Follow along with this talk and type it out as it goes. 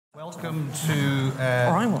Welcome to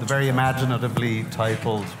the very imaginatively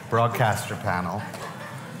titled Broadcaster Panel.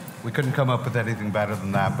 We couldn't come up with anything better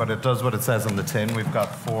than that, but it does what it says on the tin. We've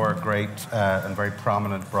got four great and very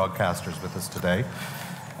prominent broadcasters with us today.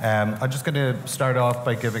 I'm just going to start off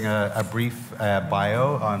by giving a brief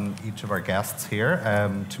bio on each of our guests here.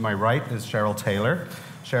 To my right is Cheryl Taylor.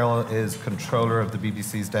 Cheryl is controller of the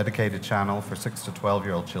BBC's dedicated channel for 6 to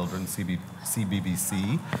 12-year-old children,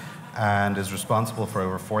 CBBC, and is responsible for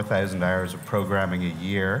over 4,000 hours of programming a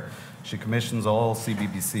year. She commissions all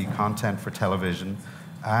CBBC content for television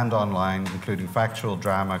and online, including factual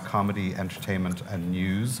drama, comedy, entertainment, and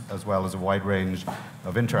news, as well as a wide range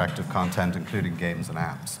of interactive content, including games and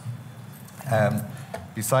apps.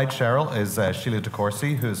 Beside Cheryl is Sheila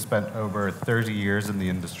DeCourcy, who has spent over 30 years in the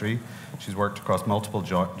industry. She's worked across multiple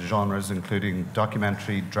genres, including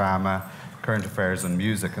documentary, drama, current affairs, and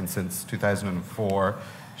music, and since 2004,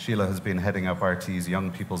 Sheila has been heading up RT's Young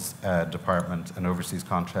People's Department and oversees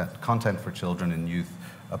content for children and youth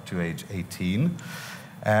up to age 18.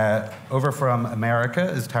 Over from America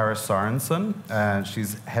is Tara Sorensen.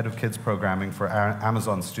 She's head of kids programming for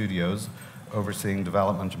Amazon Studios, overseeing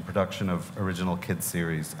development and production of original kids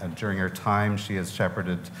series. And during her time, she has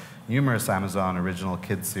shepherded numerous Amazon original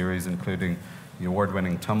kids series, including the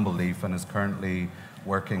award-winning Tumbleleaf, and is currently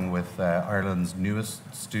working with Ireland's newest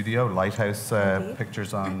studio, Lighthouse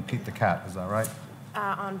Pictures, on Pete the Cat. Is that right?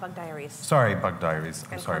 On Bug Diaries. Sorry, Bug Diaries.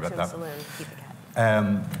 I'm sorry about that. Saloon, Pete the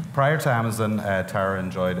Cat. Prior to Amazon, Tara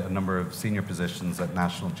enjoyed a number of senior positions at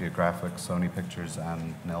National Geographic, Sony Pictures,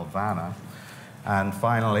 and Nelvana. And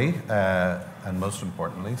finally, and most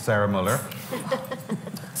importantly, Sarah Muller.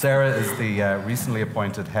 Sarah is the recently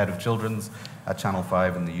appointed head of children's at Channel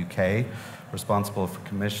 5 in the UK, responsible for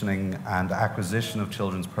commissioning and acquisition of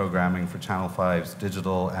children's programming for Channel 5's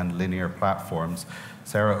digital and linear platforms.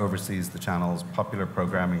 Sarah oversees the channel's popular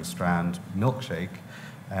programming strand, Milkshake.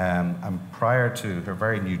 And prior to her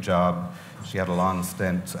very new job, she had a long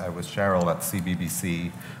stint with Cheryl at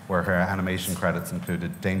CBBC, where her animation credits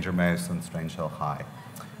included Danger Mouse and Strange Hill High.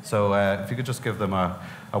 So if you could just give them a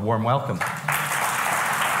warm welcome.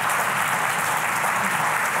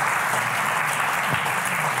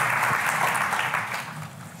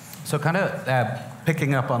 So kind of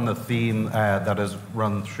picking up on the theme that has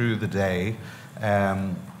run through the day,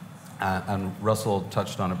 and Russell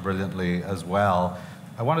touched on it brilliantly as well,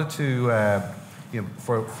 I wanted to,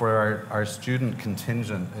 for our student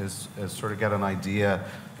contingent, is sort of get an idea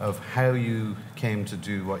of how you came to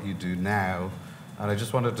do what you do now. And I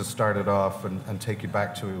just wanted to start it off and take you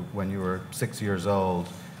back to when you were 6 years old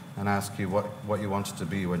and ask you what you wanted to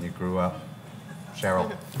be when you grew up.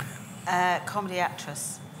 Cheryl. Comedy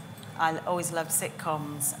actress. I always loved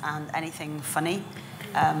sitcoms and anything funny.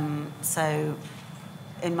 So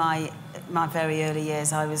in my very early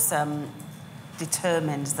years, I was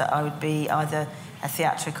determined that I would be either a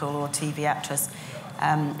theatrical or TV actress.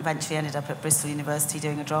 Eventually ended up at Bristol University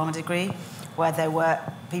doing a drama degree, where there were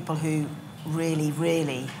people who really,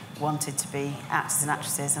 really wanted to be actors and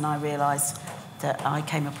actresses, and I realised that I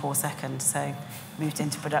came a poor second, so moved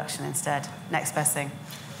into production instead. Next best thing.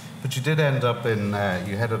 But you did end up in,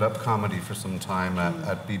 you headed up comedy for some time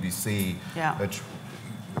at BBC, yeah. Which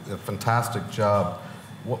a fantastic job.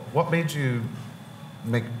 What made you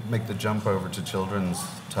make the jump over to children's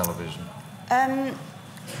television?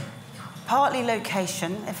 Partly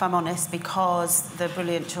location, if I'm honest, because the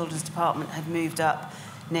brilliant children's department had moved up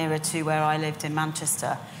nearer to where I lived in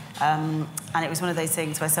Manchester. And it was one of those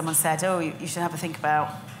things where someone said, oh, you should have a think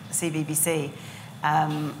about CBBC.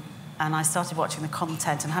 And I started watching the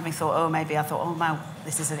content and having thought, oh, wow,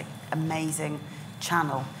 this is an amazing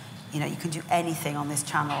channel. You know, you can do anything on this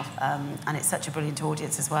channel, and it's such a brilliant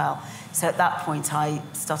audience as well. So at that point, I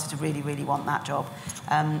started to really, really want that job,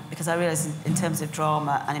 because I realised in terms of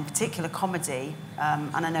drama, and in particular comedy,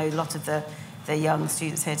 and I know a lot of the young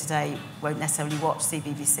students here today won't necessarily watch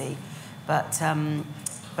CBBC, but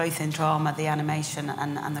both in drama, the animation,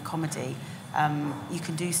 and the comedy, you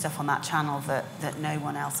can do stuff on that channel that no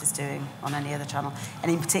one else is doing on any other channel, and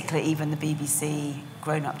in particular even the BBC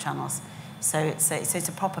grown-up channels. So it's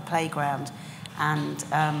a proper playground, and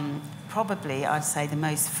probably I'd say the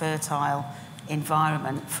most fertile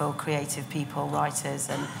environment for creative people, writers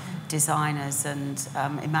and designers and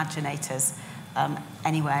imaginators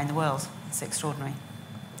anywhere in the world. It's extraordinary.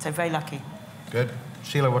 So very lucky. Good.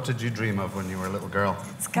 Sheila, what did you dream of when you were a little girl?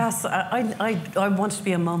 It's gas. I wanted to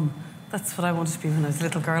be a mum. That's what I wanted to be when I was a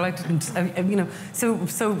little girl. I didn't, you know.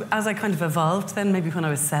 So as I kind of evolved, then maybe when I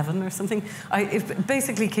was 7 or something, it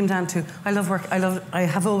basically came down to I love work. I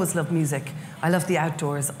have always loved music. I love the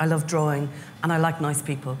outdoors. I love drawing, and I like nice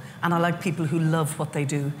people, and I like people who love what they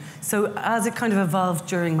do. So as it kind of evolved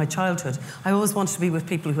during my childhood, I always wanted to be with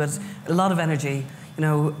people who had a lot of energy, you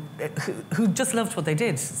know, who just loved what they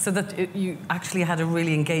did, so that you actually had a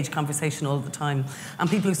really engaged conversation all the time, and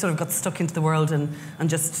people who sort of got stuck into the world and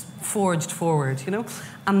just forged forward, you know.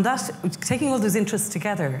 And that, taking all those interests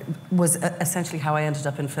together, was essentially how I ended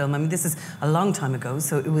up in film. I mean, this is a long time ago,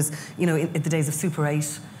 so it was, you know, in the days of Super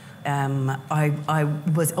 8. I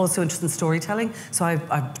was also interested in storytelling, so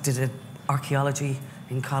I did archaeology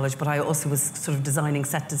in college, but I also was sort of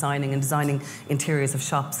set designing and designing interiors of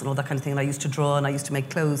shops and all that kind of thing. And I used to draw, and I used to make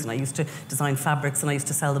clothes, and I used to design fabrics, and I used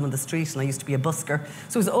to sell them on the street, and I used to be a busker.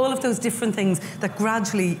 So it was all of those different things that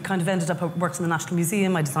gradually kind of ended up. I worked in the National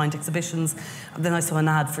Museum, I designed exhibitions, and then I saw an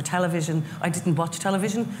ad for television. I didn't watch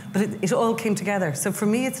television, but it all came together. So for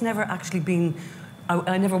me, it's never actually been...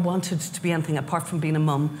 I never wanted to be anything apart from being a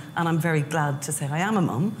mum, and I'm very glad to say I am a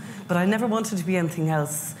mum, but I never wanted to be anything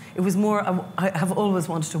else. It was more, I have always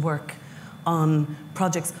wanted to work on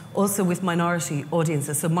projects also with minority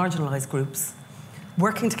audiences, so marginalised groups,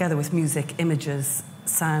 working together with music, images,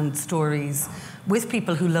 sound, stories, with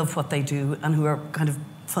people who love what they do and who are kind of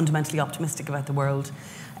fundamentally optimistic about the world.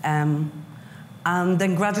 And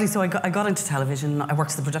then gradually, so I got into television. I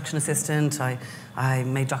worked as a production assistant. I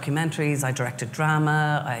made documentaries. I directed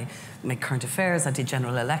drama. I made current affairs. I did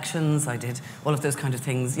general elections. I did all of those kind of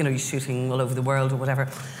things. You know, you're shooting all over the world or whatever.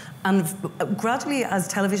 And gradually, as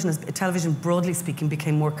television, broadly speaking,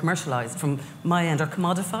 became more commercialised from my end, or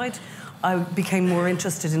commodified, I became more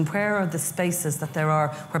interested in where are the spaces that there are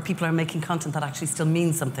where people are making content that actually still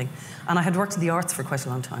means something. And I had worked in the arts for quite a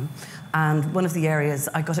long time. And one of the areas,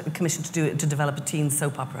 I got commissioned to develop a teen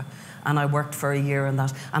soap opera. And I worked for a year on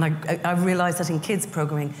that. And I realised that in kids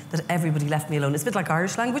programming, that everybody left me alone. It's a bit like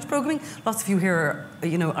Irish language programming. Lots of you here are,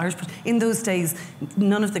 you know, Irish. But in those days,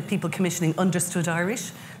 none of the people commissioning understood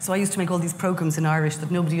Irish. So I used to make all these programmes in Irish that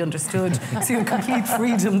nobody understood. So you had complete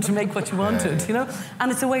freedom to make what you wanted, you know?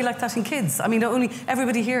 And it's a way like that in kids. I mean, not only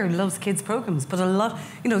everybody here loves kids programmes, but a lot,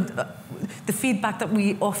 you know, the feedback that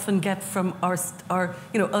we often get from our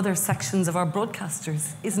you know, other sections of our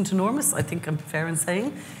broadcasters isn't enormous, I think I'm fair in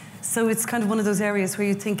saying. So it's kind of one of those areas where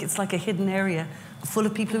you think it's like a hidden area full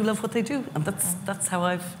of people who love what they do. And that's how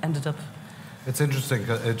I've ended up. It's interesting.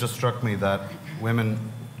 It just struck me that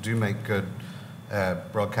women do make good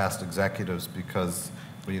broadcast executives, because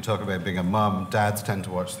when you talk about being a mum, dads tend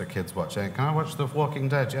to watch their kids watch. Can I watch The Walking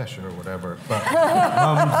Dead? Yeah, sure, whatever. But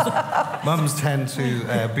mums tend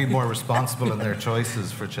to be more responsible in their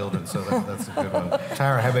choices for children, so that's a good one.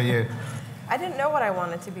 Tara, how about you? I didn't know what I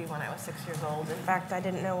wanted to be when I was 6 years old. In fact, I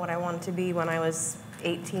didn't know what I wanted to be when I was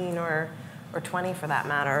 18 or 20 for that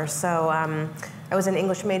matter. So I was an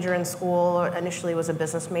English major in school, initially was a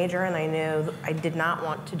business major, and I knew I did not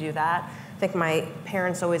want to do that. I think my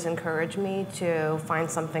parents always encouraged me to find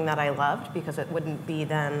something that I loved, because it wouldn't be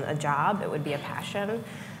then a job, it would be a passion.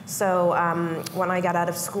 So when I got out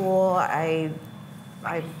of school, I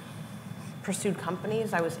pursued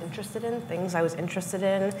companies I was interested in, things I was interested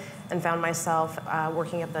in, and found myself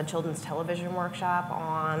working at the Children's Television Workshop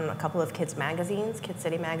on a couple of kids' magazines, Kid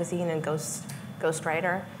City Magazine and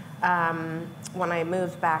Ghostwriter. When I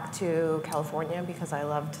moved back to California, because I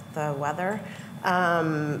loved the weather,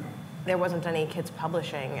 there wasn't any kids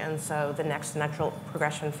publishing, and so the next natural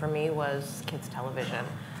progression for me was kids television.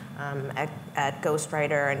 At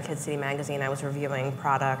Ghostwriter and Kid City Magazine, I was reviewing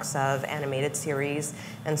products of animated series,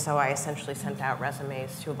 and so I essentially sent out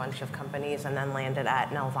resumes to a bunch of companies and then landed at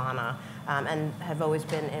Nelvana, and have always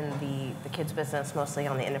been in the kids business, mostly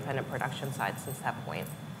on the independent production side since that point.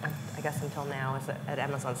 I guess until now at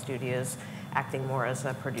Amazon Studios, acting more as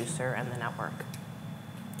a producer and the network.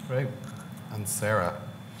 Great. And Sarah?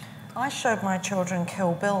 I showed my children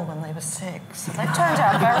Kill Bill when they were 6. They turned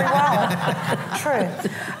out very well. True.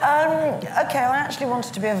 Okay, I actually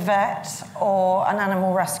wanted to be a vet or an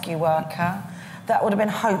animal rescue worker. That would have been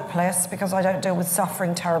hopeless, because I don't deal with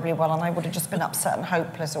suffering terribly well, and I would have just been upset and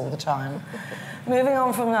hopeless all the time. Moving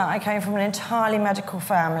on from that, I came from an entirely medical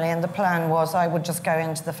family, and the plan was I would just go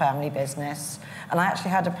into the family business. And I actually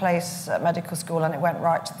had a place at medical school, and it went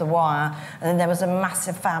right to the wire. And then there was a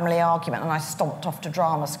massive family argument, and I stomped off to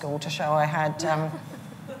drama school to show I had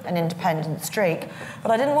an independent streak.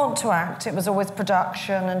 But I didn't want to act. It was always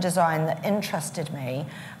production and design that interested me.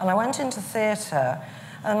 And I went into theatre,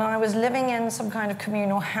 and I was living in some kind of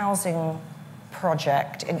communal housing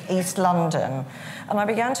project in East London, and I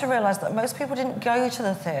began to realise that most people didn't go to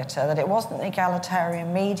the theatre, that it wasn't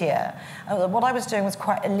egalitarian media, and that what I was doing was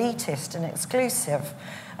quite elitist and exclusive,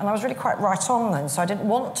 and I was really quite right on then, so I didn't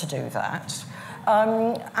want to do that.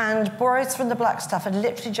 And Boys from the Black Stuff had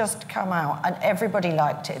literally just come out, and everybody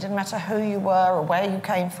liked it. It didn't matter who you were or where you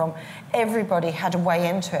came from, everybody had a way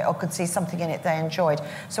into it or could see something in it they enjoyed.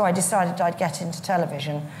 So I decided I'd get into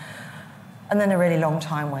television. And then a really long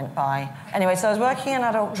time went by. Anyway, so I was working in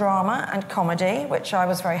adult drama and comedy, which I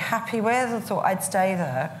was very happy with and thought I'd stay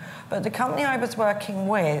there. But the company I was working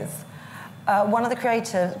with, one of the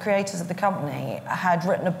creators of the company had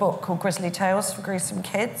written a book called Grizzly Tales for Gruesome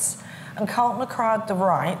Kids, and Carlton acquired the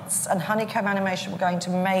rights, and Honeycomb Animation were going to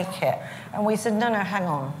make it. And we said, no, hang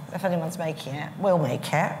on. If anyone's making it, we'll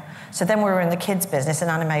make it. So then we were in the kids' business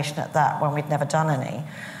and animation at that, when we'd never done any.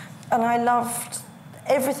 And I loved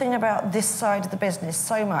everything about this side of the business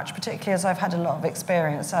so much, particularly as I've had a lot of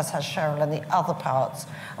experience, as has Cheryl, in the other parts,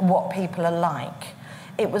 and what people are like.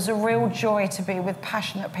 It was a real joy to be with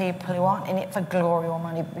passionate people who aren't in it for glory or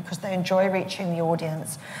money, because they enjoy reaching the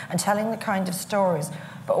audience and telling the kind of stories,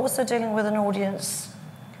 but also dealing with an audience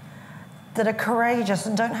that are courageous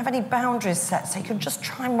and don't have any boundaries set, so you can just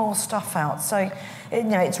try more stuff out. So,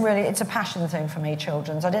 it's a passion thing for me,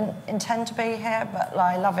 children's. I didn't intend to be here, but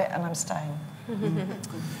I love it and I'm staying.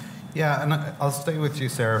 Yeah, and I'll stay with you,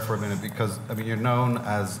 Sarah, for a minute, because you're known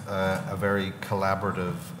as a very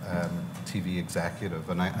collaborative TV executive,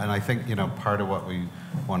 and I think part of what we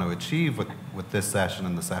want to achieve with this session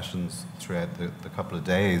and the sessions throughout the couple of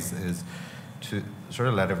days is to sort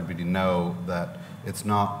of let everybody know that it's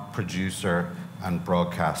not producer and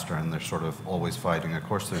broadcaster, and they're sort of always fighting. Of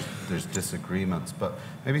course, there's disagreements, but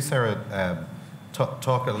maybe Sarah.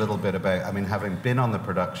 Talk a little bit about, having been on the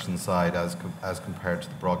production side as compared to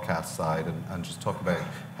the broadcast side, and just talk about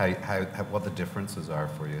what the differences are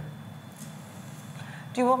for you.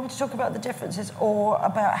 Do you want me to talk about the differences or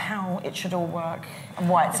about how it should all work and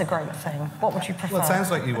why it's a great thing? What would you prefer? Well, it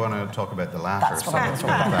sounds like you want to talk about the latter. That's what I want to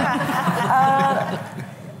talk about.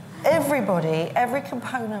 Everybody, every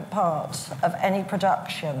component part of any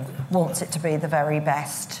production wants it to be the very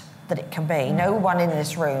best that it can be. No one in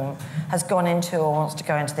this room has gone into or wants to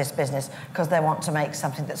go into this business because they want to make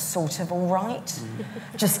something that's sort of all right.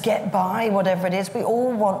 Just get by, whatever it is. We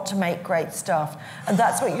all want to make great stuff. And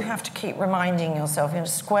that's what you have to keep reminding yourself.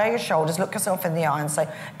 Square your shoulders, look yourself in the eye and say,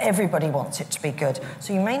 everybody wants it to be good.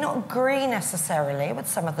 So you may not agree necessarily with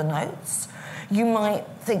some of the notes. You might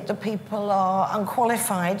think that people are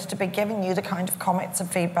unqualified to be giving you the kind of comments and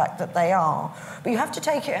feedback that they are. But you have to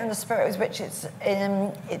take it in the spirit with which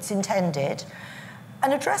it's intended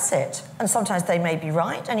and address it. And sometimes they may be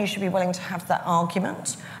right, and you should be willing to have that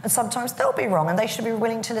argument. And sometimes they'll be wrong, and they should be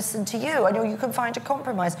willing to listen to you. And you can find a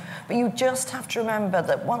compromise. But you just have to remember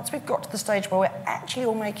that once we've got to the stage where we're actually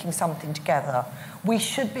all making something together, we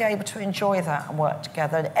should be able to enjoy that and work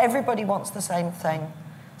together. And everybody wants the same thing.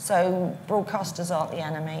 So broadcasters aren't the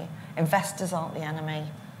enemy, investors aren't the enemy,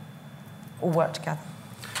 all work together.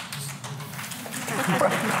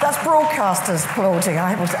 That's broadcasters applauding,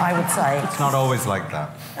 I would say. It's not always like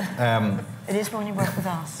that. It is when you work with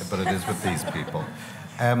us. But it is with these people.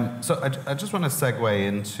 So I just want to segue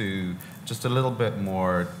into just a little bit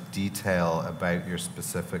more detail about your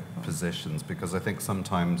specific positions, because I think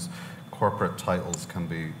sometimes corporate titles can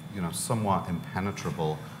be, somewhat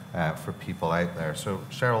impenetrable for people out there. So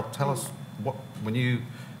Cheryl, tell us, when you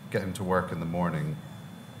get into work in the morning,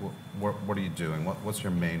 what are you doing? What's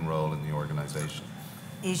your main role in the organisation?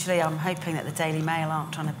 Usually I'm hoping that the Daily Mail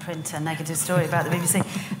aren't trying to print a negative story about the BBC.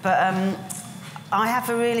 But I have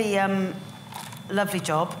a really lovely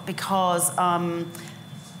job because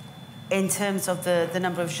in terms of the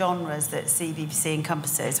number of genres that CBBC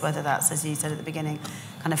encompasses, whether that's, as you said at the beginning,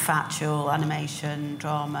 kind of factual, animation,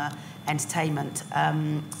 drama, entertainment,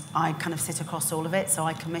 I kind of sit across all of it, so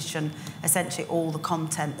I commission essentially all the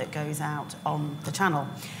content that goes out on the channel.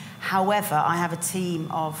 However, I have a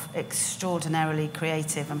team of extraordinarily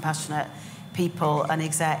creative and passionate people and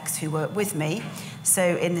execs who work with me.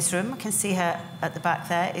 So in this room, I can see her at the back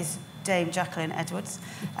there, is Dame Jacqueline Edwards,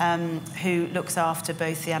 who looks after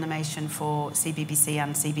both the animation for CBBC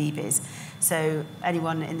and CBeebies. So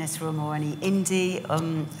anyone in this room or any indie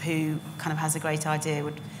who kind of has a great idea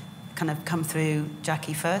would kind of come through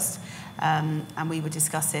Jackie first, and we would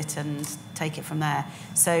discuss it and take it from there.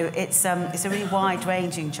 So it's a really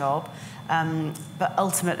wide-ranging job, but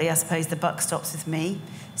ultimately, I suppose the buck stops with me.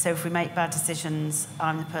 So if we make bad decisions,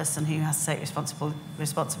 I'm the person who has to take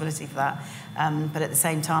responsibility for that. But at the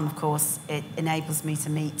same time, of course, it enables me to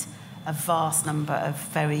meet a vast number of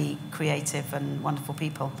very creative and wonderful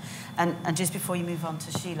people. And just before you move on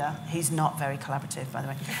to Sheila, who's not very collaborative, by the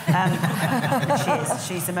way,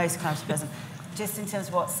 she's the most collaborative person. Just in terms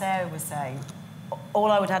of what Sarah was saying, all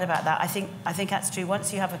I would add about that, I think that's true.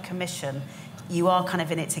 Once you have a commission, you are kind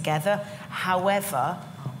of in it together. However,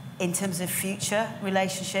 in terms of future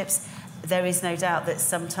relationships, there is no doubt that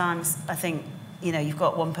sometimes I think, you know, you've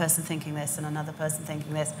got one person thinking this and another person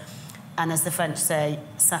thinking this. And as the French say,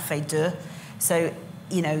 ça fait deux. So,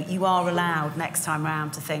 you know, you are allowed next time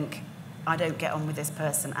round to think, I don't get on with this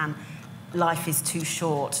person, and life is too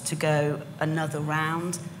short to go another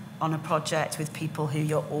round on a project with people who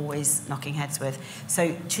you're always knocking heads with.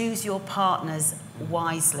 So choose your partners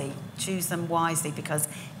wisely. Choose them wisely, because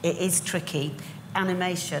it is tricky.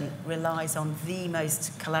 Animation relies on the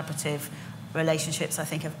most collaborative relationships, I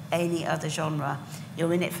think, of any other genre.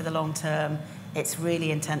 You're in it for the long term. It's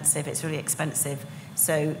really intensive. It's really expensive.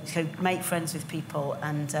 So make friends with people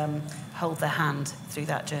and hold their hand through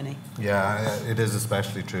that journey. Yeah, it is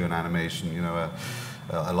especially true in animation. You know,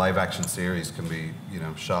 a live action series can be, you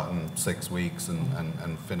know, shot in 6 weeks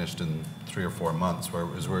and finished in 3 or 4 months,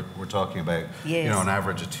 whereas we're talking about, you know, on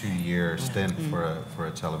average a 2-year stint for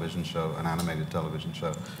a television show, an animated television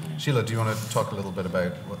show. Sheila, do you want to talk a little bit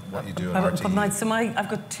about what you do in RTE? I've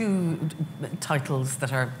got 2 titles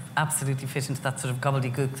that are absolutely fit into that sort of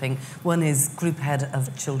gobbledygook thing. One is Group Head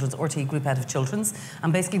of Children's, RTE Group Head of Children's,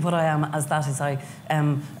 and basically what I am as that is I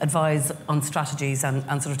advise on strategies and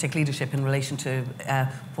sort of take leadership in relation to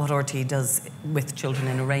what RTE does with children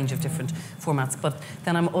in a range of different formats. But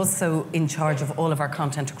then I'm also in charge of all of our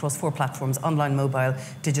content across 4 platforms: online, mobile,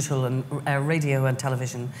 digital, and radio and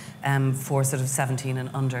television, for sort of 17 and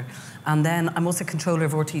under. And then I'm also controller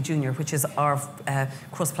of RTE Junior, which is our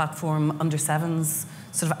cross-platform under 7s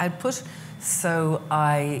sort of output. So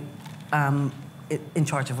I am in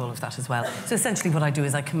charge of all of that as well. So essentially what I do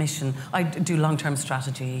is I do long-term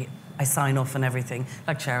strategy, I sign off on everything.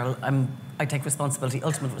 Like Cheryl, I take responsibility,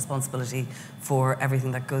 ultimate responsibility for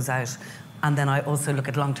everything that goes out. And then I also look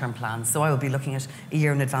at long-term plans. So I will be looking at a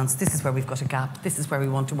year in advance. This is where we've got a gap. This is where we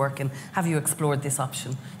want to work in. Have you explored this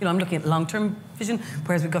option? You know, I'm looking at long-term vision,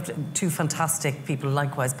 whereas we've got 2 fantastic people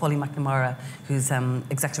likewise. Polly McNamara, who's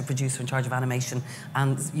executive producer in charge of animation,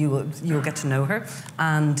 and you'll get to know her,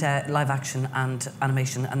 and live action and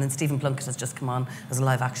animation. And then Stephen Plunkett has just come on as a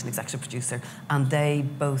live action executive producer. And they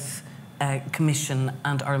both commission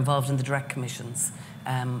and are involved in the direct commissions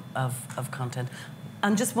of content.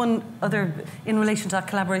 And just one other, in relation to that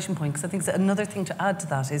collaboration point, because I think another thing to add to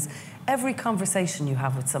that is every conversation you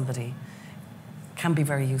have with somebody can be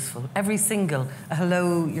very useful. Every single, a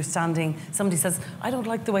hello, you're standing, somebody says, I don't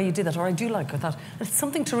like the way you did that, or I do like that. It's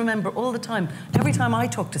something to remember all the time. Every time I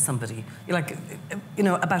talk to somebody, like, you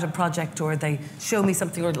know, about a project, or they show me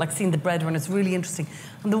something, or like seeing the bread run, it's really interesting.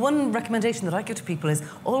 And the one recommendation that I give to people is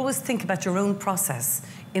always think about your own process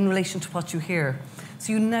in relation to what you hear.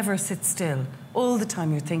 So you never sit still. All the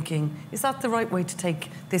time you're thinking, is that the right way to take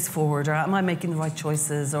this forward? Or am I making the right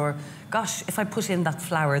choices? Or, gosh, if I put in that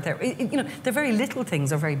flower there. You know, they're very little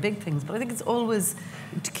things or very big things, but I think it's always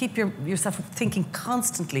to keep yourself thinking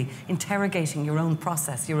constantly, interrogating your own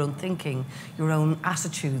process, your own thinking, your own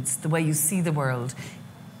attitudes, the way you see the world,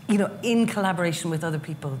 you know, in collaboration with other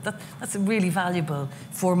people. That's really valuable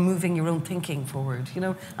for moving your own thinking forward, you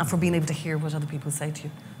know, and for being able to hear what other people say to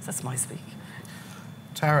you. So that's my speak.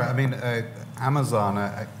 Tara, I mean, Amazon,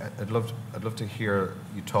 I'd love to hear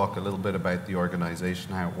you talk a little bit about the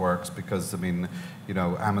organization, how it works, because, I mean, you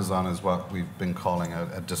know, Amazon is what we've been calling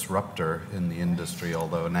a disruptor in the industry,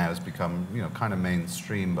 although now it's become, you know, kind of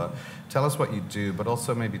mainstream. But tell us what you do, but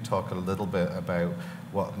also maybe talk a little bit about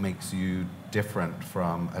what makes you different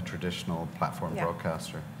from a traditional platform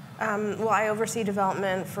broadcaster. Well, I oversee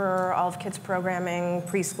development for all of kids programming,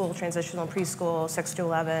 preschool, transitional preschool, 6 to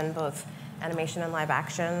 11, both animation and live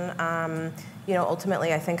action. You know,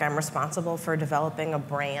 ultimately, I think I'm responsible for developing a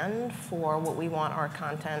brand for what we want our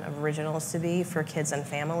content of originals to be for kids and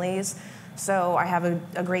families. So I have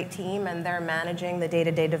a great team, and they're managing the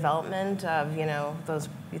day-to-day development of, you know,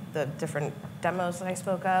 the different demos that I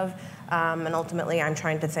spoke of. And ultimately, I'm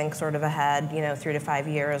trying to think sort of ahead, you know, 3 to 5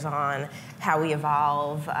 years on how we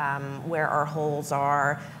evolve, where our holes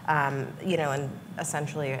are, you know, and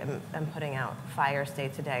essentially I'm putting out fires day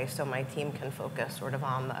to day so my team can focus sort of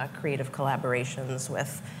on the creative collaborations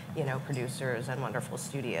with, you know, producers and wonderful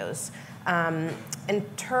studios. In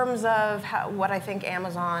terms of what I think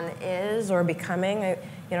Amazon is or becoming,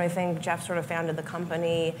 I think Jeff sort of founded the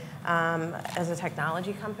company as a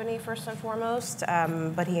technology company first and foremost,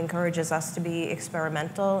 but he encourages us to be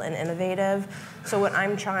experimental and innovative. So what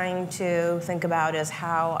I'm trying to think about is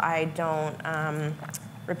how I don't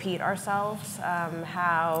repeat ourselves,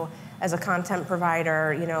 how as a content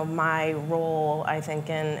provider, my role, I think,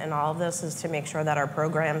 in all of this is to make sure that our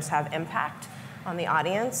programs have impact on the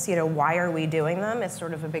audience. Why are we doing them? It's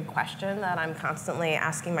sort of a big question that I'm constantly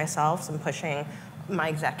asking myself and pushing my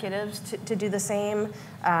executives to do the same.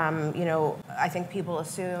 I think people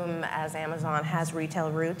assume as Amazon has retail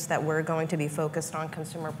roots that we're going to be focused on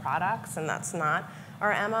consumer products, and that's not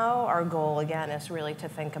our MO. Our goal, again, is really to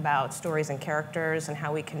think about stories and characters and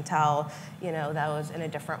how we can tell, those in a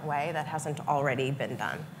different way that hasn't already been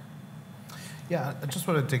done. Yeah, I just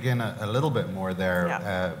want to dig in a little bit more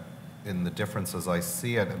there in the differences I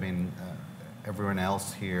see it. I mean, everyone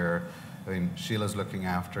else here, Sheila's looking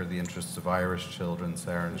after the interests of Irish children,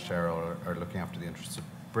 Sarah and Cheryl are looking after the interests of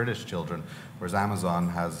British children, whereas Amazon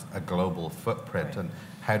has a global footprint. Right. And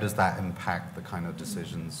how does that impact the kind of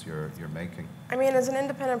decisions you're making? I mean, as an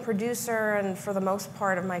independent producer, and for the most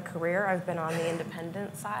part of my career, I've been on the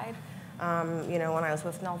independent side. When I was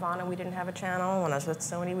with Nelvana, we didn't have a channel. When I was with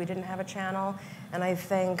Sony, we didn't have a channel. And I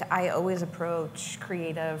think I always approach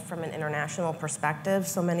creative from an international perspective.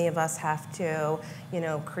 So many of us have to,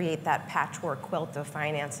 create that patchwork quilt of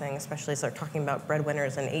financing, especially as they're talking about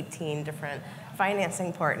breadwinners and 18 different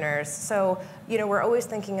financing partners. So, we're always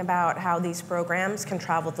thinking about how these programs can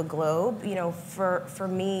travel the globe. For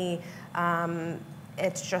me,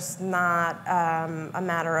 it's just not a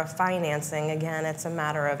matter of financing. Again, it's a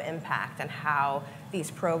matter of impact and how these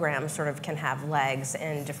programs sort of can have legs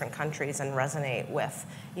in different countries and resonate with,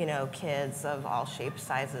 kids of all shapes,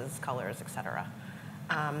 sizes, colors, et cetera.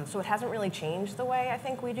 So it hasn't really changed the way I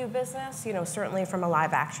think we do business. Certainly from a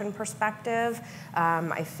live action perspective,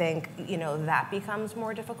 I think, that becomes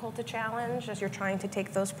more difficult to challenge as you're trying to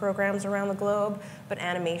take those programs around the globe. But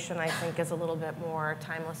animation, I think, is a little bit more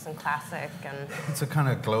timeless and classic. And it's a kind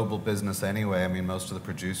of global business anyway. I mean, most of the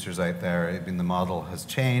producers out there, the model has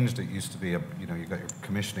changed. It used to be, you got your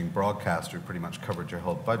commissioning broadcaster who pretty much covered your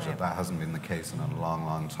whole budget. Right. That hasn't been the case in a long,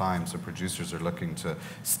 long time. So producers are looking to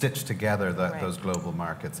stitch together those global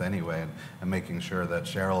markets anyway, and making sure that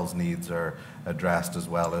Cheryl's needs are addressed as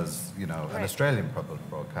well as an Australian public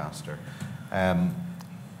broadcaster.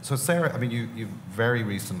 So Sarah, you very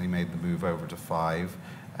recently made the move over to 5,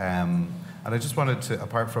 and I just wanted to,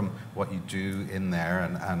 apart from what you do in there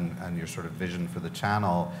and your sort of vision for the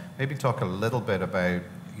channel, maybe talk a little bit about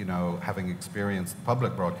having experienced the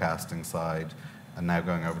public broadcasting side and now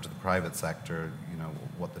going over to the private sector,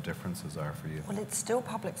 what the differences are for you. Well, it's still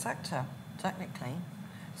public sector, technically.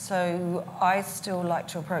 So I still like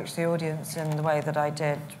to approach the audience in the way that I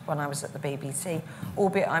did when I was at the BBC,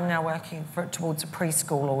 albeit I'm now working towards a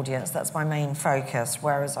preschool audience. That's my main focus,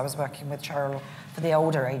 whereas I was working with Cheryl for the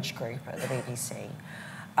older age group at the BBC.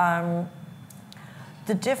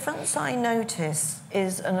 The difference I notice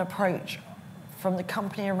is an approach from the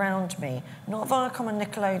company around me, not Viacom and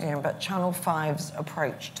Nickelodeon, but Channel 5's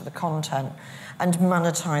approach to the content and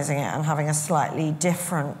monetising it and having a slightly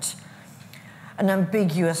different, an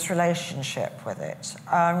ambiguous relationship with it,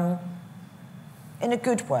 in a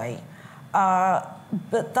good way.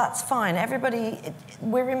 But that's fine.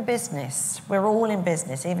 We're in business. We're all in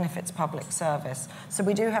business, even if it's public service. So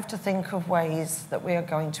we do have to think of ways that we are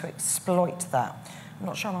going to exploit that. I'm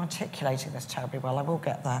not sure I'm articulating this terribly well. I will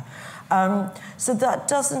get there. So that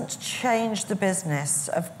doesn't change the business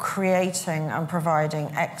of creating and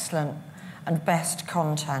providing excellent and best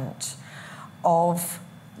content, of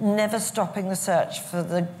never stopping the search for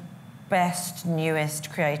the best,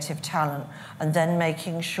 newest creative talent, and then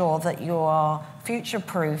making sure that you are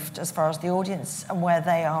future-proofed as far as the audience and where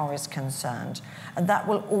they are is concerned. And that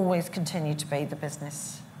will always continue to be the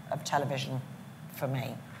business of television for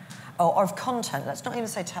me. Or of content. Let's not even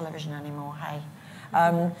say television anymore, hey.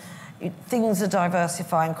 Things are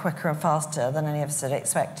diversifying quicker and faster than any of us had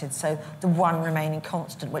expected. So the one remaining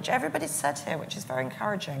constant, which everybody's said here, which is very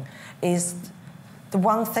encouraging, is the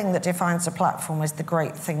one thing that defines a platform is the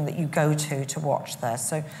great thing that you go to watch there.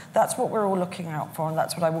 So that's what we're all looking out for, and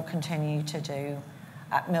that's what I will continue to do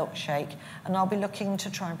at Milkshake. And I'll be looking to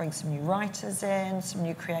try and bring some new writers in, some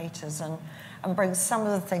new creators, and bring some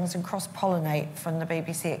of the things and cross-pollinate from the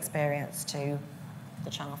BBC experience to the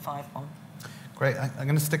Channel 5 one. Great. I'm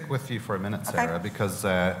going to stick with you for a minute, Sarah, okay, because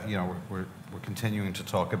we're continuing to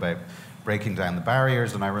talk about breaking down the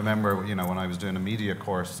barriers. And I remember, when I was doing a media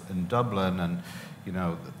course in Dublin, and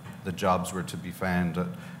the jobs were to be found at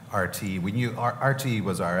RTE. We knew RTE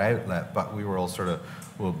was our outlet, but we were all sort of,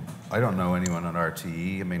 well, I don't know anyone at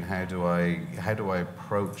RTE. I mean, how do I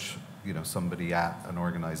approach, you know, somebody at an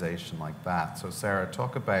organisation like that? So Sarah,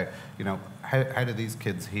 talk about, you know, how do these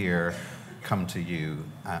kids here come to you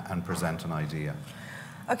and present an idea?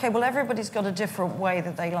 Okay, well, everybody's got a different way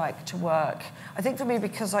that they like to work. I think for me,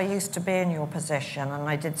 because I used to be in your position and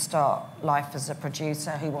I did start life as a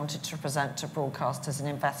producer who wanted to present to broadcasters and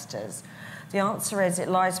investors, the answer is it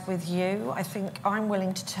lies with you. I think I'm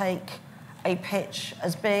willing to take a pitch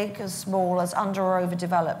as big, as small, as under or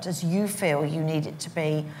overdeveloped as you feel you need it to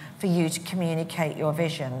be for you to communicate your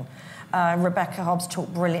vision. Rebecca Hobbs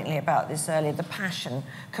talked brilliantly about this earlier, the passion.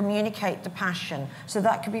 Communicate the passion. So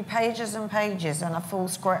that could be pages and pages and a full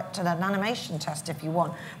script and an animation test if you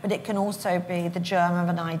want, but it can also be the germ of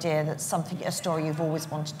an idea that's something, a story you've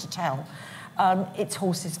always wanted to tell. It's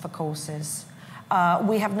horses for courses.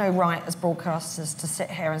 We have no right as broadcasters to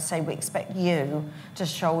sit here and say we expect you to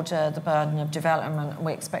shoulder the burden of development and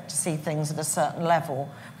we expect to see things at a certain level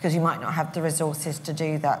because you might not have the resources to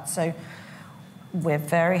do that. So we're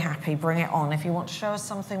very happy, bring it on. If you want to show us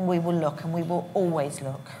something, we will look, and we will always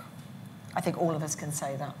look. I think all of us can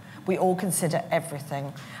say that. We all consider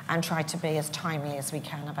everything and try to be as timely as we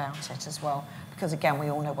can about it as well, because again, we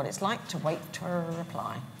all know what it's like to wait for a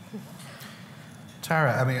reply.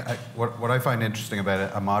 Tara, I mean, what I find interesting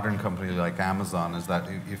about a modern company like Amazon is that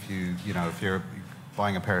if you're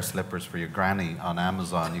buying a pair of slippers for your granny on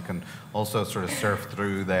Amazon, you can also sort of surf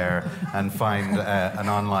through there and find an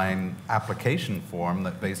online application form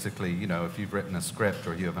that basically, you know, if you've written a script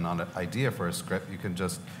or you have an idea for a script, you can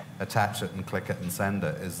just attach it and click it and send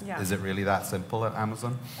it. Is it really that simple at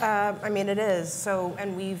Amazon? I mean, it is. So,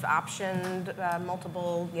 and we've optioned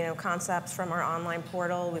multiple, you know, concepts from our online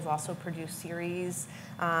portal. We've also produced series.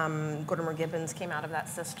 Gordimer Gibbons came out of that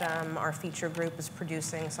system. Our feature group is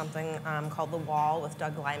producing something called The Wall with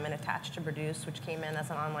Doug Lyman attached to produce, which came in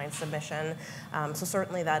as an online submission. So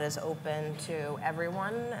certainly that is open to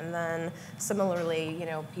everyone. And then similarly, you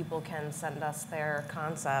know, people can send us their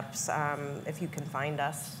concepts. If you can find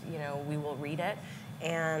us, you know, we will read it.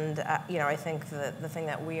 And, you know, I think the thing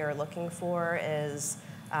that we are looking for is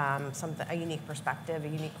a unique perspective, a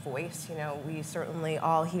unique voice. You know, we certainly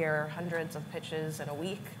all hear hundreds of pitches in a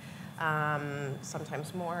week,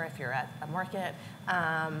 sometimes more if you're at a market.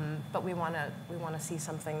 But we want to see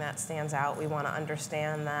something that stands out. We want to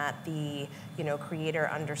understand that the, you know, creator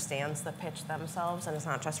understands the pitch themselves, and it's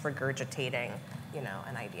not just regurgitating, you know,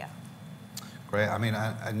 an idea. Great. I mean,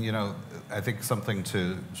 and you know, I think something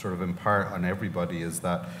to sort of impart on everybody is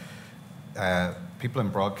that people in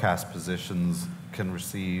broadcast positions can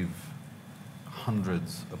receive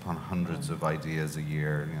hundreds upon hundreds of ideas a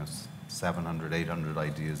year, you know, 700, 800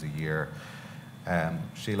 ideas a year.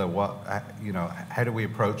 Sheila, you know, how do we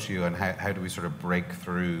approach you, and how do we sort of break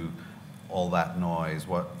through all that noise?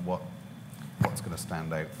 What's going to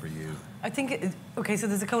stand out for you? I think, okay, so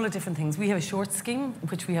there's a couple of different things. We have a short scheme,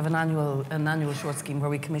 which we have an annual short scheme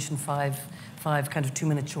where we commission five kind of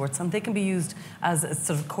 2-minute shorts, and they can be used as a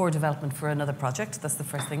sort of core development for another project. That's the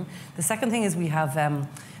first thing. The second thing is we have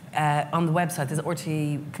on the website, there's an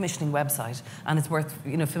RTE commissioning website, and it's worth,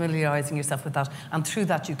 you know, familiarising yourself with that. And through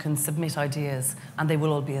that, you can submit ideas, and they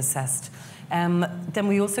will all be assessed. Then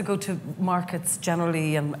we also go to markets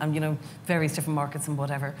generally, and you know, various different markets and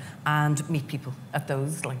whatever, and meet people at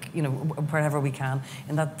those, like, you know, wherever we can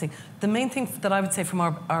in that thing. The main thing that I would say from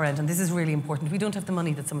our end, and this is really important, we don't have the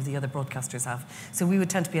money that some of the other broadcasters have, so we would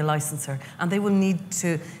tend to be a licensor, and they will need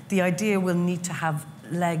to, the idea will need to have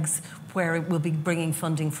legs where it will be bringing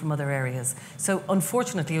funding from other areas. So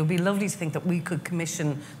unfortunately, it would be lovely to think that we could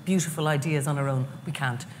commission beautiful ideas on our own. We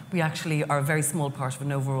can't. We actually are a very small part of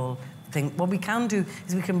an overall thing. What we can do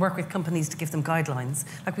is we can work with companies to give them guidelines.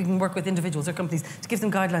 Like, we can work with individuals or companies to give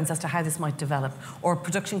them guidelines as to how this might develop, or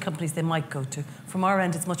production companies they might go to. From our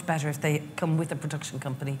end, it's much better if they come with a production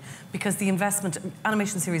company, because the investment,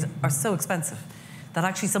 animation series are so expensive that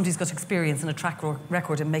actually somebody's got experience and a track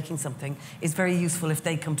record in making something is very useful if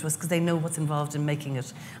they come to us, because they know what's involved in making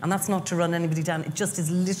it. And that's not to run anybody down, it just is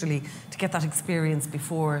literally to get that experience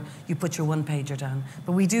before you put your one-pager down.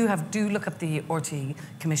 But we do look up the RTE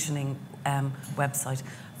commissioning website.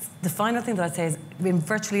 The final thing that I'd say is, in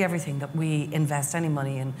virtually everything that we invest any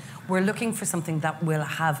money in, we're looking for something that will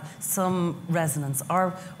have some resonance.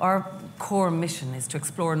 Our core mission is to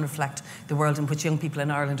explore and reflect the world in which young people in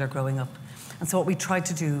Ireland are growing up. And so what we try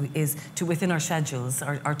to do is to, within our schedules,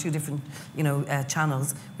 our two different, you know,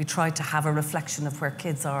 channels, we try to have a reflection of where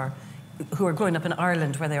kids are who are growing up in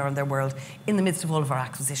Ireland, where they are in their world, in the midst of all of our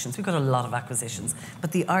acquisitions. We've got a lot of acquisitions,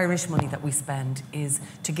 but the Irish money that we spend is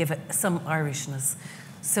to give it some Irishness.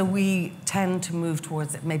 So we tend to move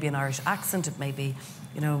towards it, maybe an Irish accent, it may be,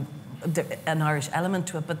 an Irish element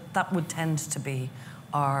to it, but that would tend to be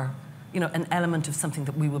our, an element of something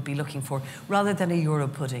that we would be looking for, rather than a Euro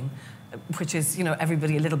pudding, which is,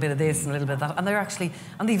 everybody a little bit of this and a little bit of that. And they're actually,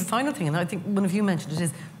 and the final thing, and I think one of you mentioned it,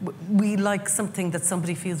 is we like something that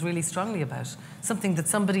somebody feels really strongly about. Something that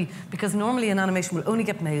somebody, because normally an animation will only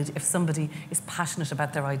get made if somebody is passionate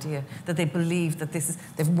about their idea, that they believe that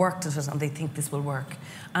they've worked at it and they think this will work.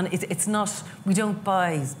 And it's not, we don't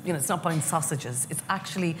buy, it's not buying sausages. It's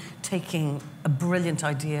actually taking a brilliant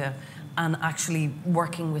idea and actually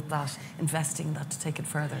working with that, investing in that to take it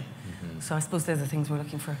further. Mm-hmm. So I suppose they're the things we're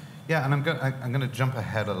looking for. Yeah, and I'm going to jump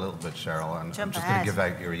ahead a little bit, Cheryl, and I'm just going to give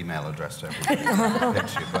out your email address to everybody who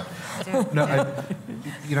hits you. But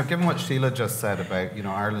no, given what Sheila just said about,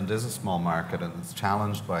 Ireland is a small market and it's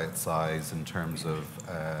challenged by its size in terms of,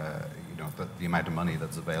 the amount of money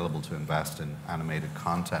that's available to invest in animated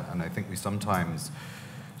content. And I think we sometimes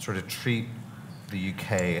sort of treat the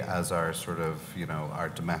UK as our sort of, our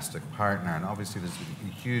domestic partner. And obviously there's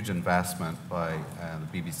a huge investment by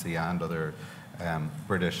the BBC and other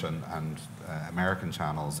British and American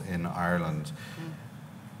channels in Ireland.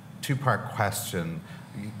 Two-part question.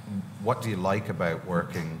 What do you like about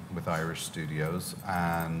working with Irish studios?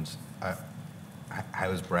 And how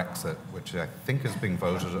is Brexit, which I think is being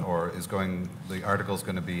voted or is going, the article's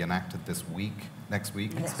going to be enacted next week? Next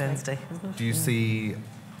Wednesday. Do you see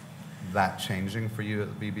that changing for you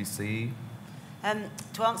at the BBC?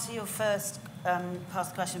 To answer your first part of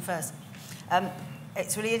the question first,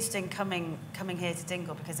 it's really interesting coming here to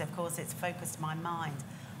Dingle because, of course, it's focused my mind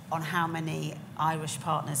on how many Irish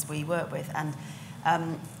partners we work with.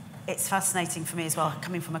 And it's fascinating for me as well,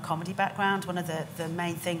 coming from a comedy background. One of the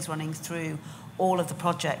main things running through all of the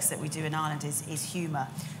projects that we do in Ireland is humour.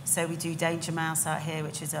 So we do Danger Mouse out here,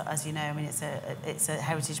 which is, as you know, it's a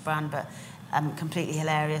heritage brand, but completely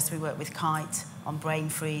hilarious. We work with Kite on Brain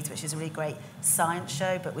Freeze, which is a really great science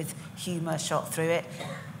show, but with humour shot through it.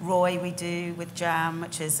 Roy we do with Jam,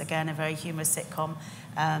 which is, again, a very humorous sitcom.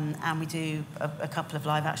 And we do a couple of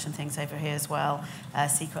live action things over here as well,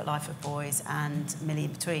 Secret Life of Boys and Millie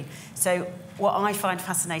in Between. So what I find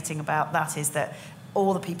fascinating about that is that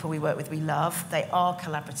all the people we work with we love. They are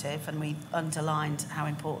collaborative, and we underlined how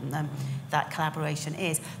important that collaboration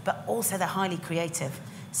is, but also they're highly creative.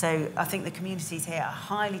 So I think the communities here are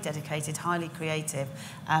highly dedicated, highly creative,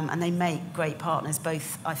 and they make great partners,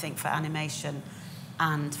 both, I think, for animation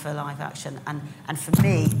and for live action. And for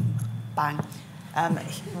me, bang,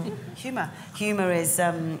 humour. Humour is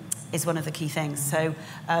one of the key things. So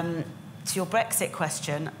to your Brexit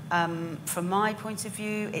question, from my point of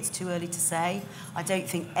view, it's too early to say. I don't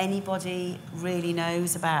think anybody really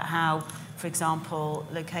knows about how, for example,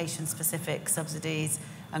 location-specific subsidies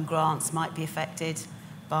and grants might be affected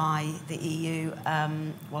by the EU.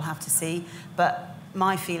 We'll have to see. But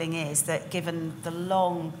my feeling is that given the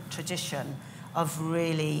long tradition of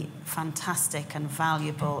really fantastic and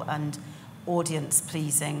valuable and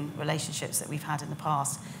audience-pleasing relationships that we've had in the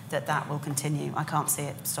past, that will continue. I can't see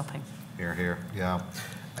it stopping. Hear, hear, yeah.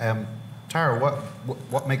 Tara,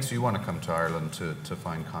 what makes you want to come to Ireland to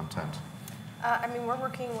find content? We're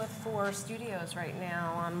working with 4 studios right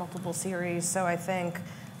now on multiple series, so I think,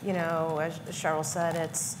 as Cheryl said,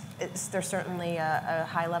 there's certainly a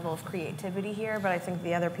high level of creativity here, but I think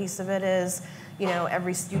the other piece of it is,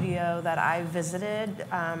 every studio that I've visited,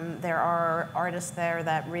 there are artists there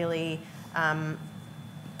that really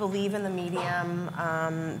believe in the medium,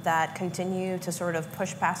 that continue to sort of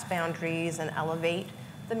push past boundaries and elevate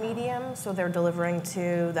the medium, so they're delivering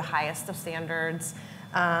to the highest of standards.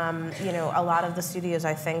 A lot of the studios,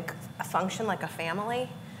 I think, function like a family,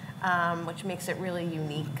 which makes it really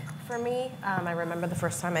unique for me. I remember the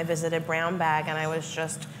first time I visited Brown Bag, and I was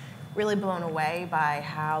just really blown away by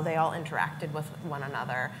how they all interacted with one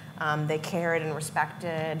another. They cared and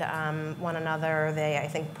respected one another. They, I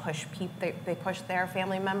think, they pushed their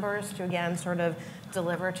family members to, again, sort of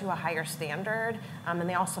deliver to a higher standard, and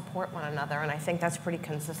they all support one another. And I think that's pretty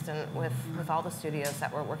consistent with all the studios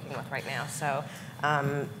that we're working with right now. So,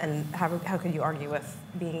 and how could you argue with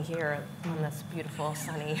being here on this beautiful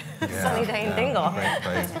sunny day in Dingle? Great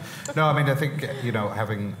place. No, I think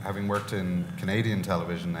having worked in Canadian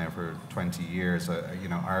television now for 20 years,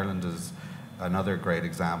 Ireland is another great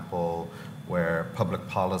example where public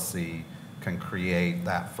policy can create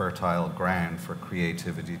that fertile ground for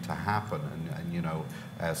creativity to happen. And you know,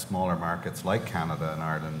 smaller markets like Canada and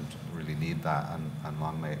Ireland really need that, and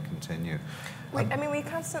long may it continue. I mean, we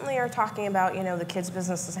constantly are talking about, you know, the kids'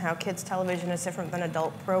 businesses and how kids' television is different than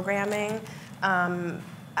adult programming.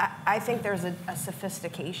 I think there's a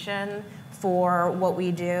sophistication for what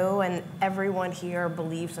we do, and everyone here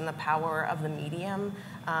believes in the power of the medium.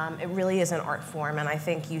 It really is an art form, and I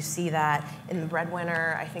think you see that in The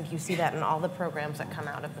Breadwinner. I think you see that in all the programs that come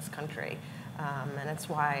out of this country. And it's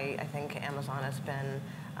why I think Amazon has been,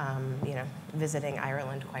 you know, visiting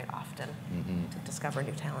Ireland quite often to discover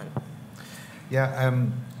new talent. Yeah,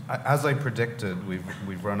 as I predicted,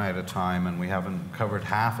 we've run out of time, and we haven't covered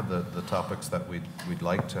half of the topics that we'd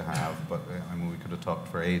like to have. But I mean, we could have talked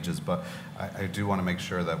for ages. But I do want to make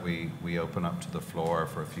sure that we open up to the floor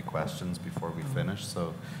for a few questions before we finish.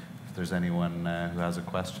 So, if there's anyone who has a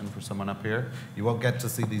question for someone up here, you won't get to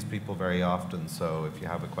see these people very often. So, if you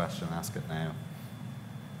have a question, ask it now.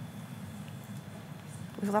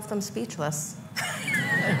 We've left them speechless.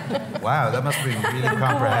 Wow, that must have been really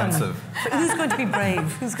comprehensive. Who's going to be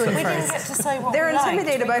brave? Who's going We first? didn't get to say what They're we liked.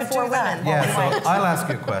 intimidated We by could 4 do that. women. Yeah, so I'll ask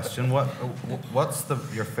you a question. What's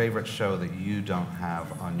your favorite show that you don't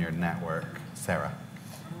have on your network, Sarah?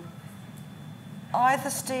 Either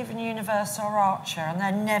Steven Universe or Archer, and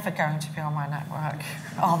they're never going to be on my network,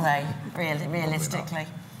 are they? Really, realistically.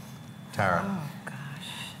 Tara? Oh,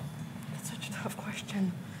 gosh. That's such a tough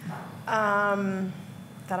question.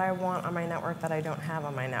 That I want on my network that I don't have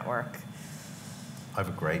on my network. I have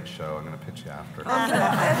a great show. I'm going to pitch you after.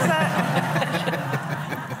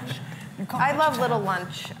 I love Little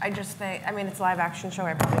Lunch. I just think, I mean, it's a live action show.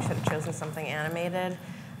 I probably should have chosen something animated.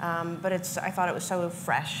 But I thought it was so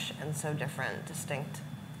fresh and so different, distinct.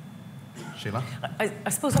 Sheila? I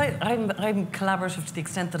suppose I'm collaborative to the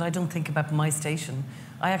extent that I don't think about my station.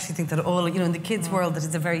 I actually think that all, you know, in the kids' world, that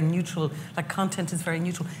it's a very neutral, like content is very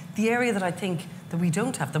neutral. The area that I think that we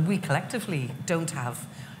don't have, that we collectively don't have,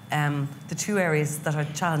 the 2 areas that are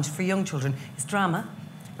challenged for young children is drama,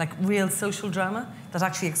 like real social drama that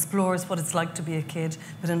actually explores what it's like to be a kid,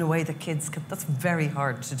 but in a way that kids can, that's very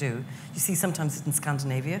hard to do. You see sometimes it's in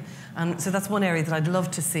Scandinavia. And so that's one area that I'd love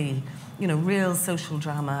to see, you know, real social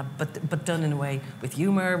drama, but done in a way with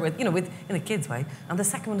humor, with, you know, in a kid's way. And the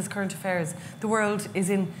second one is current affairs. The world is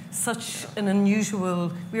in such an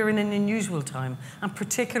unusual, we are in an unusual time, and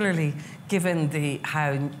particularly given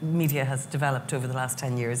how media has developed over the last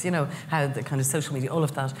 10 years, you know, how the kind of social media, all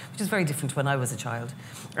of that, which is very different to when I was a child.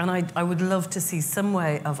 And I would love to see some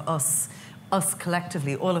way of us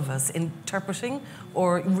collectively, all of us, interpreting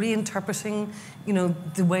or reinterpreting, you know,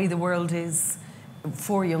 the way the world is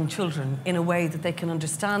for young children in a way that they can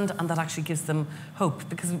understand and that actually gives them hope,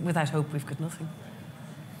 because without hope we've got nothing.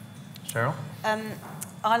 Cheryl?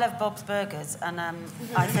 I love Bob's Burgers, and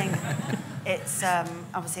I think it's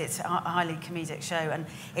obviously it's a highly comedic show, and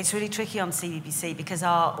it's really tricky on CBBC because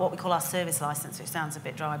what we call our service licence, which sounds a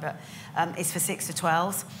bit dry, but is for 6 to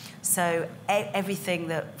 12s. So everything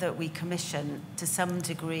that we commission to some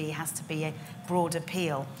degree has to be a broad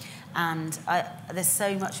appeal. And there's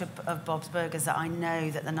so much of Bob's Burgers that I know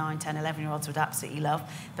that the 9, 10, 11-year-olds would absolutely love.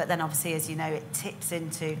 But then obviously, as you know, it tips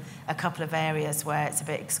into a couple of areas where it's a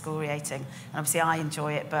bit excoriating. And obviously I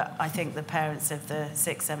enjoy it, but I think the parents of the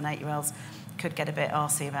 6, 7, 8-year-olds could get a bit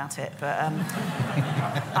arsey about it. But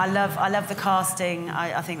I love the casting.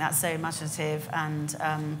 I think that's so imaginative. And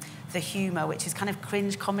the humour, which is kind of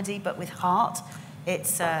cringe comedy, but with heart,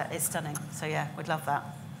 it's stunning. So yeah, we'd love that.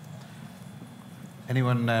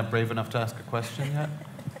 Anyone brave enough to ask a question yet?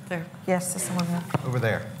 There. Yes, there's someone there. Over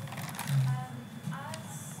there.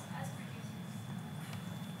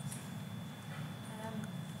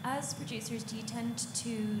 As producers, do you tend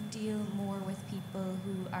to deal more with people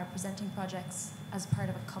who are presenting projects as part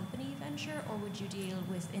of a company venture, or would you deal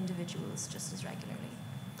with individuals just as regularly?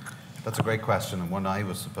 That's a great question, and one I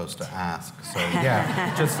was supposed to ask. So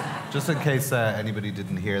yeah, just in case anybody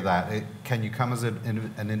didn't hear that, can you come as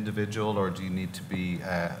an individual, or do you need to be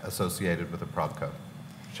associated with a prodco?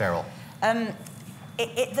 Cheryl.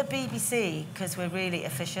 The BBC, because we're really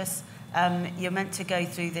officious, you're meant to go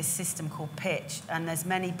through this system called pitch, and there's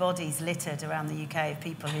many bodies littered around the UK of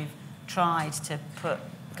people who've tried to put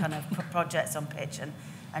projects on pitch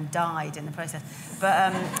and died in the process.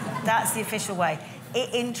 But that's the official way.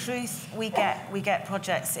 In truth, we get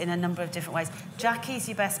projects in a number of different ways. Jackie's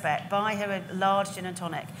your best bet. Buy her a large gin and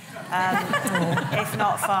tonic, if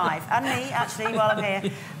not 5. And me, actually, while I'm here.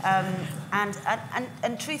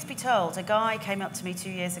 And truth be told, a guy came up to me 2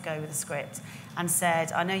 years ago with a script and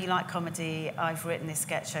said, I know you like comedy, I've written this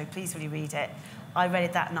sketch show, please will you read it? I read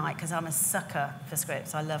it that night because I'm a sucker for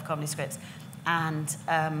scripts. I love comedy scripts. And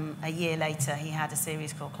a year later, he had a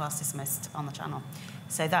series called Class Dismissed on the channel.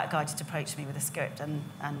 So that guy just approached me with a script, and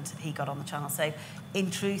he got on the channel. So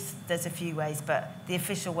in truth, there's a few ways, but the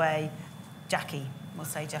official way, Jackie. We'll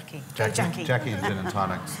say Jackie. Jackie and Gin and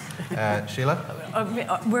Tonics.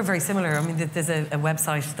 Sheila? We're very similar. I mean, there's a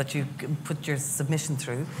website that you can put your submission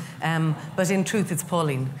through. But in truth, it's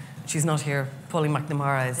Pauline. She's not here. Pauline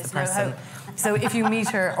McNamara is the person. No hope. So if you meet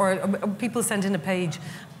her, or people send in a page,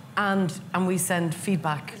 and we send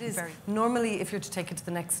feedback. It is normally, if you're to take it to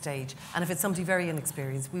the next stage, and if it's somebody very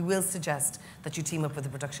inexperienced, we will suggest that you team up with a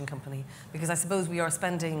production company, because I suppose we are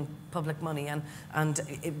spending public money, and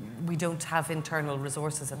we don't have internal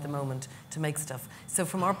resources at the moment to make stuff. So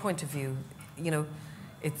from our point of view, you know,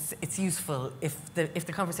 it's useful if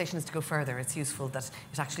the conversation is to go further. It's useful that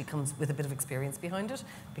it actually comes with a bit of experience behind it,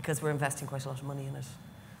 because we're investing quite a lot of money in it.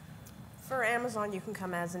 For Amazon, you can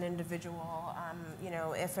come as an individual. You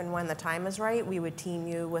know, if and when the time is right, we would team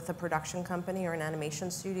you with a production company or an animation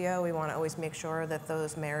studio. We want to always make sure that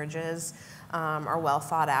those marriages are well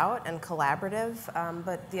thought out and collaborative.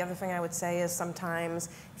 But the other thing I would say is sometimes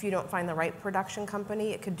if you don't find the right production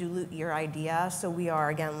company, it could dilute your idea. So we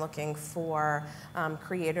are, again, looking for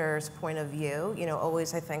creators' point of view. You know,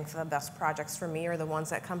 always I think the best projects for me are the ones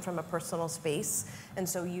that come from a personal space. And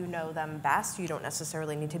so you know them best. You don't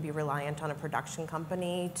necessarily need to be reliant on a production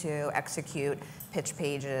company to execute pitch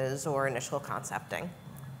pages or initial concepting.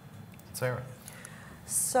 Sarah?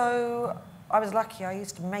 So I was lucky. I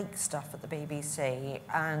used to make stuff at the BBC,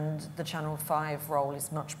 and the Channel 5 role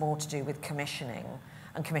is much more to do with commissioning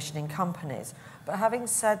and commissioning companies. But having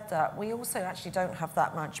said that, we also actually don't have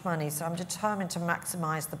that much money, so I'm determined to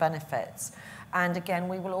maximise the benefits. And again,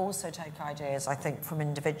 we will also take ideas, I think, from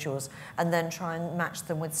individuals and then try and match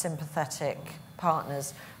them with sympathetic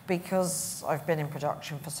partners. Because I've been in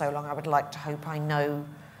production for so long, I would like to hope I know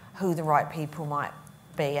who the right people might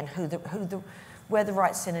be and where the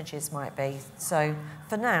right synergies might be. So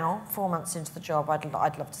for now, 4 months into the job, I'd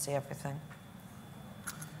love to see everything.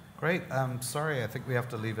 Great. Sorry, I think we have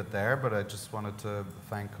to leave it there, but I just wanted to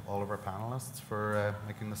thank all of our panelists for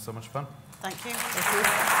making this so much fun. Thank you.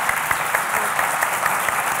 Thank you.